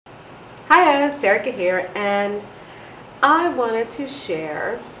Hi, Erica here, and I wanted to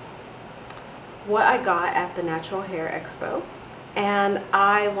share what I got at the Natural Hair Expo, and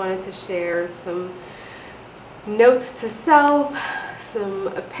I wanted to share some notes to self, some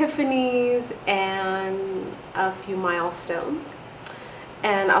epiphanies, and a few milestones.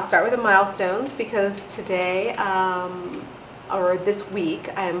 And I'll start with the milestones because today, or this week,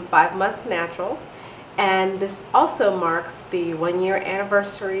 I am 5 months natural. And this also marks the 1-year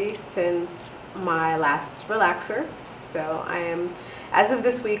anniversary since my last relaxer. So I am, as of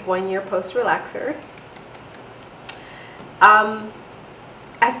this week, 1 year post-relaxer.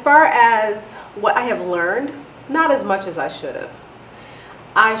 As far as what I have learned, not as much as I should have.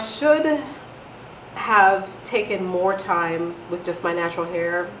 I should have taken more time with just my natural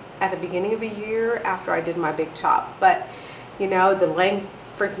hair at the beginning of the year after I did my big chop. But, you know, the length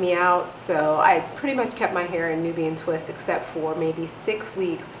freaked me out, so I pretty much kept my hair in Nubian twist except for maybe 6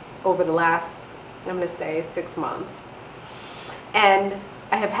 weeks over the last, I'm going to say, 6 months. And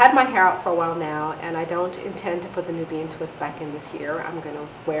I have had my hair out for a while now, and I don't intend to put the Nubian twist back in this year. I'm going to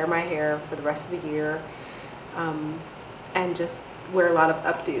wear my hair for the rest of the year and just wear a lot of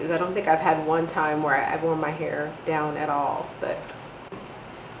updos. I don't think I've had one time where I've worn my hair down at all, but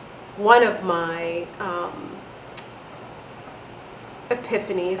one of my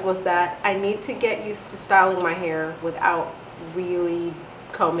epiphanies was that I need to get used to styling my hair without really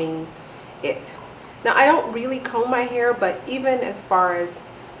combing it. Now, I don't really comb my hair, but even as far as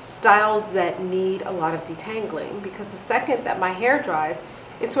styles that need a lot of detangling, because the second that my hair dries,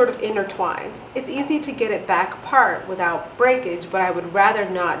 it sort of intertwines. It's easy to get it back apart without breakage, but I would rather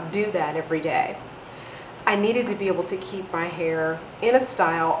not do that every day. I needed to be able to keep my hair in a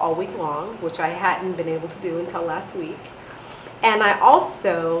style all week long, which I hadn't been able to do until last week. And I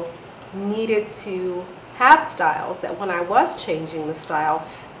also needed to have styles that when I was changing the style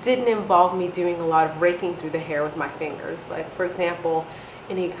didn't involve me doing a lot of raking through the hair with my fingers. Like, for example,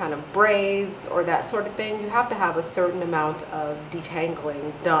 any kind of braids or that sort of thing, you have to have a certain amount of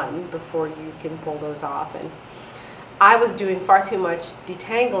detangling done before you can pull those off. And I was doing far too much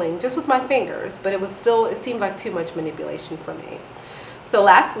detangling just with my fingers, but it seemed like too much manipulation for me. So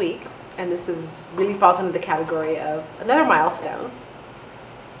last week, and this really falls into the category of another milestone,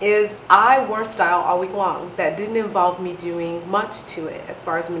 is I wore style all week long. That didn't involve me doing much to it as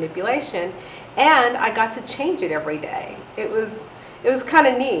far as manipulation, and I got to change it every day. It was kind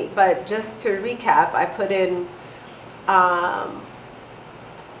of neat, but just to recap, I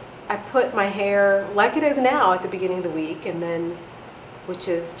put my hair like it is now at the beginning of the week, and then, which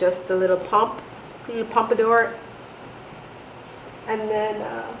is just a little pompadour, and then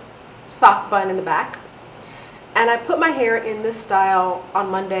sock bun in the back. And I put my hair in this style on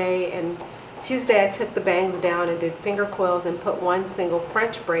Monday, and Tuesday I took the bangs down and did finger coils and put one single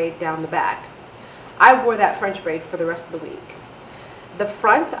French braid down the back. I wore that French braid for the rest of the week. The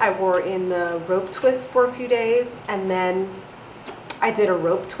front I wore in the rope twist for a few days, and then I did a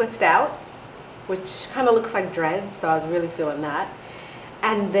rope twist out, which kind of looks like dreads, so I was really feeling that.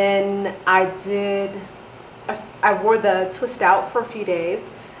 And then I wore the twist out for a few days,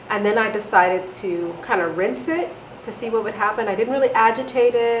 and then I decided to kind of rinse it to see what would happen. I didn't really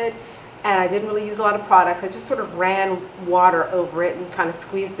agitate it, and I didn't really use a lot of products. I just sort of ran water over it and kind of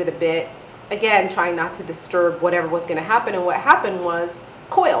squeezed it a bit, again trying not to disturb whatever was going to happen. And what happened was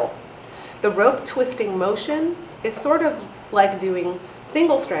coils. The rope twisting motion is sort of like doing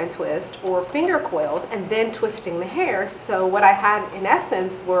single strand twist or finger coils and then twisting the hair. So what I had in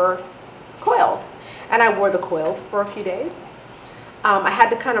essence were coils, and I wore the coils for a few days. I had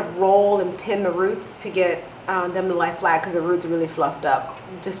to kind of roll and pin the roots to get them to lie flat because the roots really fluffed up.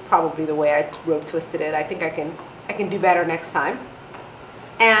 Just probably the way I rope twisted it. I think I can do better next time.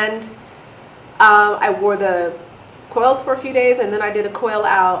 And I wore the coils for a few days, and then I did a coil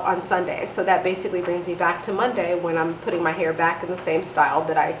out on Sunday. So that basically brings me back to Monday when I'm putting my hair back in the same style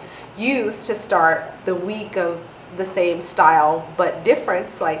that I used to start the week of the same style, but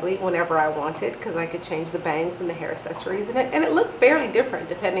different slightly whenever I wanted, because I could change the bangs and the hair accessories in it, and it looked fairly different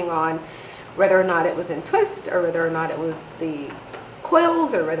depending on whether or not it was in twist, or whether or not it was the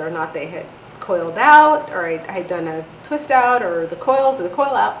coils, or whether or not they had coiled out, or I had done a twist out, or the coils, or the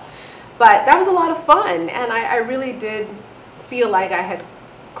coil out. But that was a lot of fun, and I really did feel like I had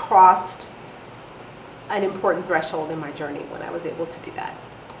crossed an important threshold in my journey when I was able to do that.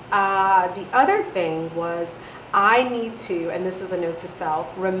 The other thing was I need to, and this is a note to self,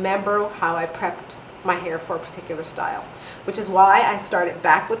 remember how I prepped my hair for a particular style, which is why I started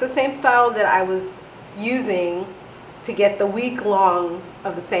back with the same style that I was using to get the week long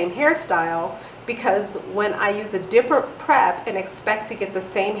of the same hairstyle, because when I use a different prep and expect to get the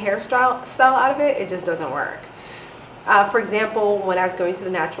same hairstyle out of it, it just doesn't work. For example, when I was going to the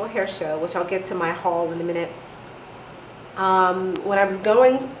natural hair show, which I'll get to my haul in a minute, when I was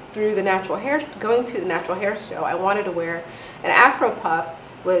going to the natural hair show, I wanted to wear an afro puff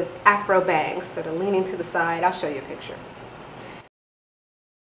with afro bangs, sort of leaning to the side. I'll show you a picture.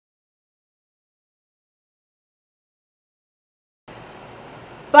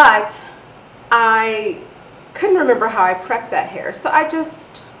 But I couldn't remember how I prepped that hair, so I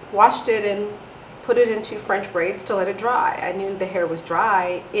just washed it and put it into French braids to let it dry. I knew the hair was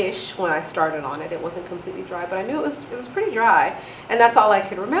dry-ish when I started on it. It wasn't completely dry, but I knew it was pretty dry, and that's all I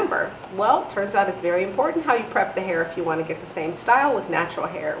could remember. Well, it turns out it's very important how you prep the hair if you want to get the same style with natural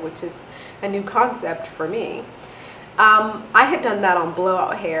hair, which is a new concept for me. I had done that on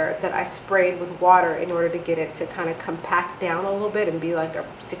blowout hair that I sprayed with water in order to get it to kind of compact down a little bit and be like a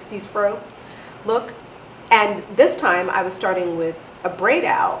 60s fro look. And this time I was starting with a braid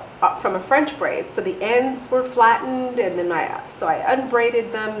out from a French braid, so the ends were flattened, and then I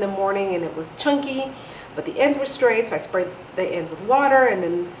unbraided them in the morning, and it was chunky, but the ends were straight, so I sprayed the ends with water, and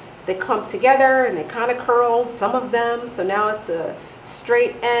then they clumped together and they kind of curled, some of them, so now it's a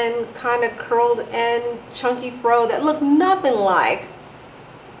straight end, kind of curled end, chunky fro that looked nothing like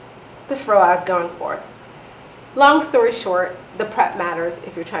the fro I was going for. Long story short, the prep matters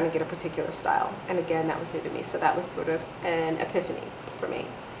if you're trying to get a particular style. And again, that was new to me, so that was sort of an epiphany for me.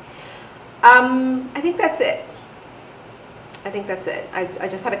 I think that's it. I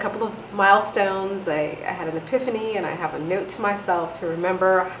just had a couple of milestones. I had an epiphany, and I have a note to myself to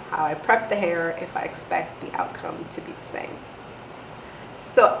remember how I prep the hair if I expect the outcome to be the same.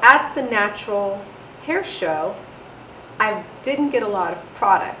 So at the natural hair show, I didn't get a lot of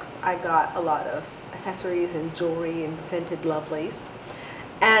products. I got a lot of accessories and jewelry and scented lovelies.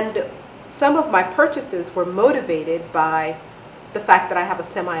 And some of my purchases were motivated by the fact that I have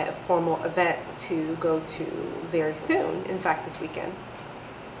a semi-formal event to go to very soon, in fact this weekend.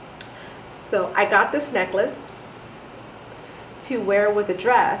 So I got this necklace to wear with a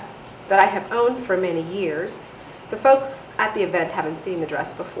dress that I have owned for many years. The folks at the event haven't seen the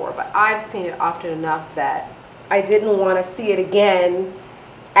dress before, but I've seen it often enough that I didn't want to see it again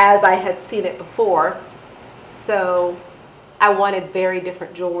as I had seen it before. So I wanted very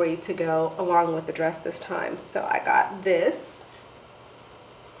different jewelry to go along with the dress this time. So I got this,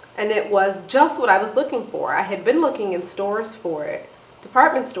 and it was just what I was looking for. I had been looking in stores for it,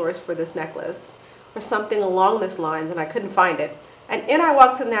 department stores for this necklace, or something along this lines, and I couldn't find it. And in I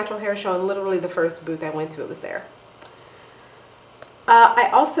walked to the natural hair show, and literally the first booth I went to, it was there. I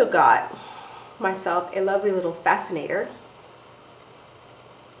also got myself a lovely little fascinator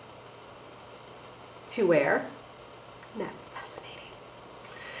to wear. Isn't that fascinating?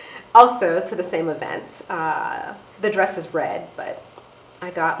 Also to the same event. The dress is red, but I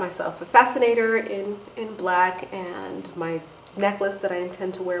got myself a fascinator in black and my necklace that I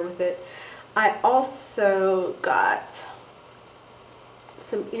intend to wear with it. I also got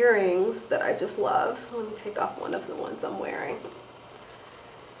some earrings that I just love. Let me take off one of the ones I'm wearing.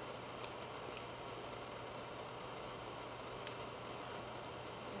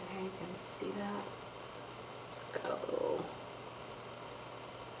 You can see that. Let's go.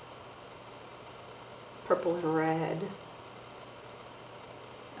 Purple and red.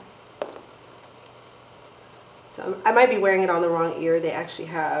 So I might be wearing it on the wrong ear. They actually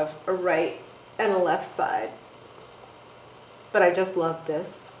have a right and a left side. But I just love this.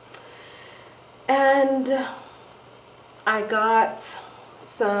 And I got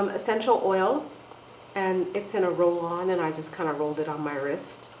some essential oil, and it's in a roll-on, and I just kind of rolled it on my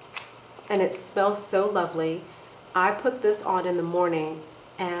wrist. And it smells so lovely. I put this on in the morning,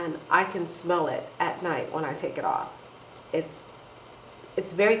 and I can smell it at night when I take it off.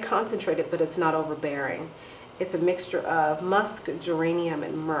 It's very concentrated, but it's not overbearing. It's a mixture of musk, geranium,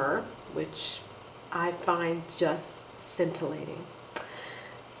 and myrrh, which I find just scintillating.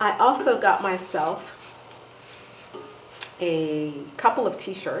 I also got myself a couple of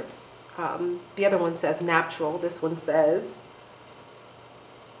t-shirts. The other one says natural. This one says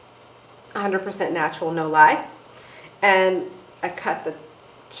 100% natural, no lie. And I cut the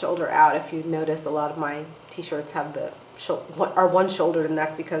shoulder out. If you notice, a lot of my t-shirts have are one-shouldered, and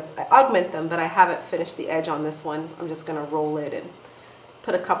that's because I augment them, but I haven't finished the edge on this one. I'm just going to roll it and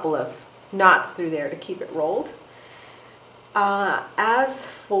put a couple of knots through there to keep it rolled. As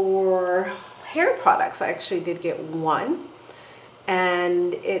for hair products, I actually did get one,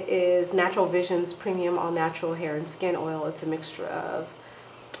 and it is Natural Vision's Premium All Natural Hair and Skin Oil. It's a mixture of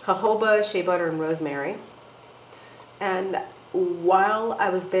jojoba, shea butter, and rosemary. And while I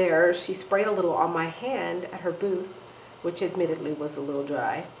was there, she sprayed a little on my hand at her booth, which admittedly was a little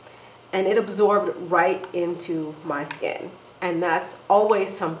dry, and it absorbed right into my skin. And that's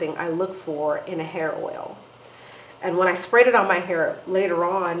always something I look for in a hair oil. And when I sprayed it on my hair later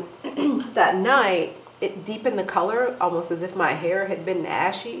on that night, it deepened the color almost as if my hair had been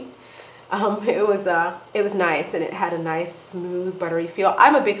ashy. It was nice, and it had a nice smooth buttery feel.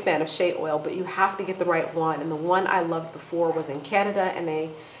 I'm a big fan of shea oil, but you have to get the right one. And the one I loved before was in Canada, and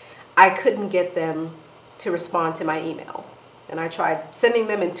I couldn't get them to respond to my emails. And I tried sending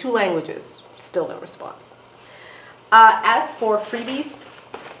them in 2 languages, still no response. As for freebies,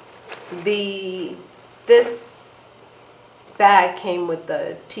 this bag came with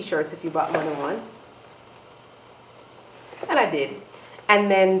the t-shirts if you bought more than one. And I did. And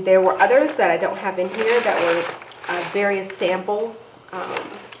then there were others that I don't have in here that were various samples,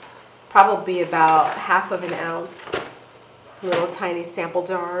 probably about ½ of an ounce, little tiny sample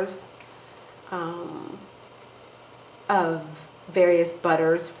jars of various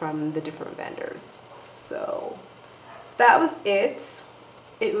butters from the different vendors. So that was it.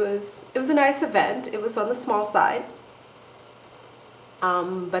 It was a nice event. It was on the small side.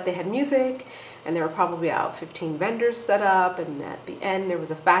 But they had music, and there were probably about 15 vendors set up, and at the end there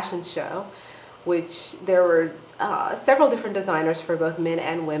was a fashion show, which there were several different designers for both men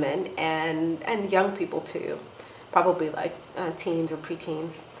and women, and young people too, probably like teens or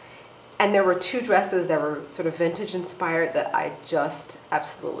preteens. And there were 2 dresses that were sort of vintage inspired that I just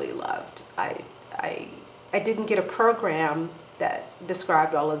absolutely loved. I didn't get a program that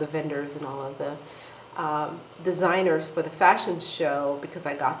described all of the vendors and all of the designers for the fashion show because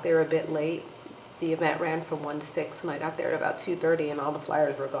I got there a bit late. The event ran from 1 to 6, and I got there at about 2:30, and all the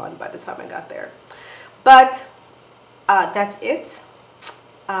flyers were gone by the time I got there. But that's it.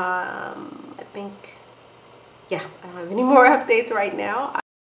 I think, yeah, I don't have any more updates right now.